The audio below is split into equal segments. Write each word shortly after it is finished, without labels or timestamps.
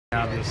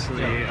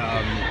Obviously,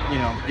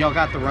 y'all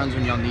got the runs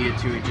when y'all needed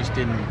to. It just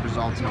didn't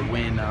result in a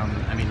win.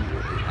 I mean,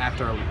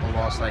 after a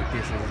loss like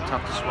this, is it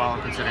tough to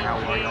swallow considering how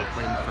well y'all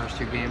played in the first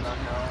two games?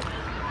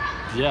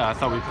 Yeah, I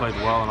thought we played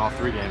well in all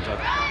three games. The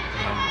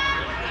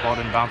ball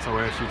didn't bounce our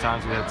way a few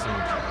times. We had some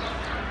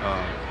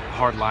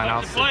hard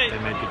lineouts that they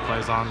made good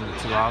plays on, the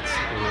 2 outs.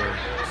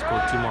 They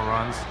scored 2 more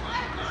runs,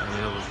 and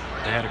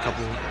they had a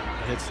couple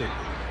hits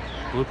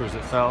bloopers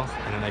that fell,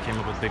 and then they came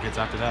up with big hits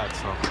after that.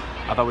 So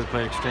I thought we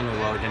played extremely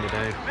well again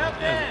today. But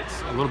yeah,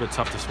 it's a little bit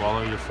tough to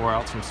swallow. You're 4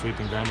 outs from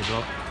sweeping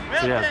Vanderbilt.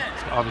 So yeah,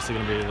 it's obviously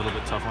going to be a little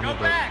bit tough on you,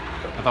 but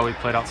I thought we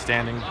played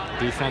outstanding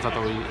defense. I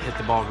thought we hit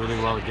the ball really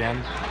well again,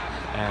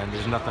 and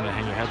there's nothing to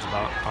hang our heads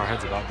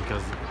about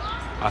because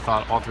I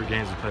thought all 3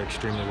 games we played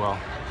extremely well.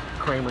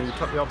 Kramer,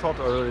 y'all talked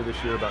earlier this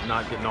year about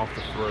not getting off the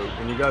throat.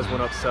 When you guys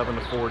went up 7-4,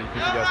 do you think you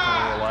guys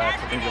kind of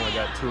relaxed? I think you only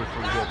got 2 or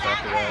 3 hits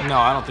after that. No,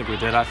 I don't think we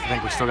did. I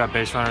think we still got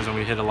base runners, and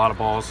we hit a lot of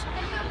balls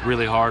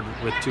really hard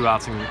with 2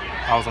 outs. And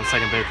I was on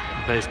second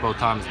base both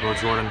times. Bo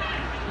Jordan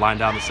lined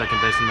down the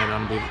second baseman, made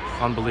an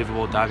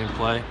unbelievable diving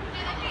play.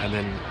 And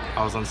then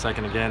I was on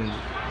second again,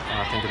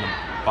 I think in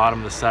the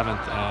bottom of the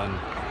 7th, and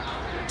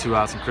 2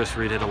 outs, and Chris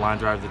Reed hit a line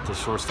drive that the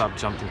shortstop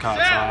jumped and caught.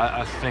 So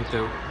I think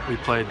that we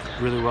played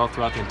really well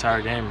throughout the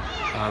entire game.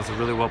 It was a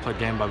really well played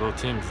game by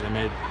both teams. They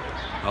made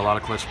a lot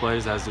of clutch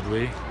plays, as did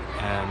we,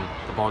 and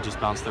the ball just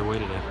bounced their way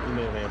today. You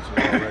may have answered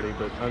it already,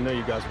 but I know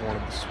you guys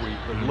wanted the sweep.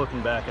 But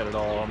looking back at it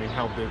all, I mean,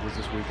 how big was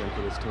this weekend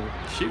for this team?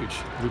 Huge.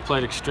 We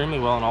played extremely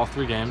well in all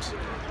 3 games.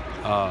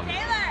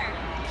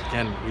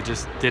 Again, we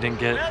just didn't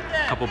get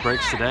a couple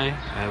breaks today,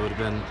 and it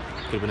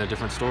could have been a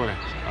different story.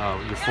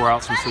 You're 4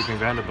 outs from sweeping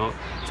Vanderbilt,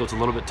 so it's a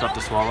little bit tough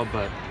to swallow,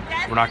 but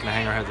we're not going to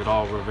hang our heads at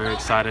all. We're very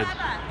excited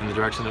in the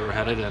direction that we're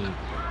headed, and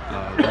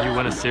when you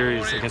win a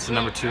series against the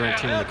 #2 ranked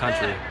team in the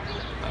country,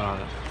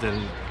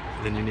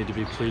 then you need to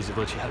be pleased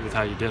with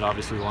how you did.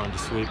 Obviously, we wanted to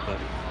sweep, but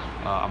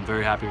I'm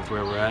very happy with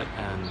where we're at,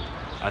 and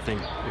I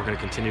think we're going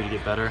to continue to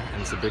get better,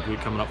 and it's a big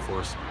week coming up for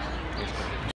us.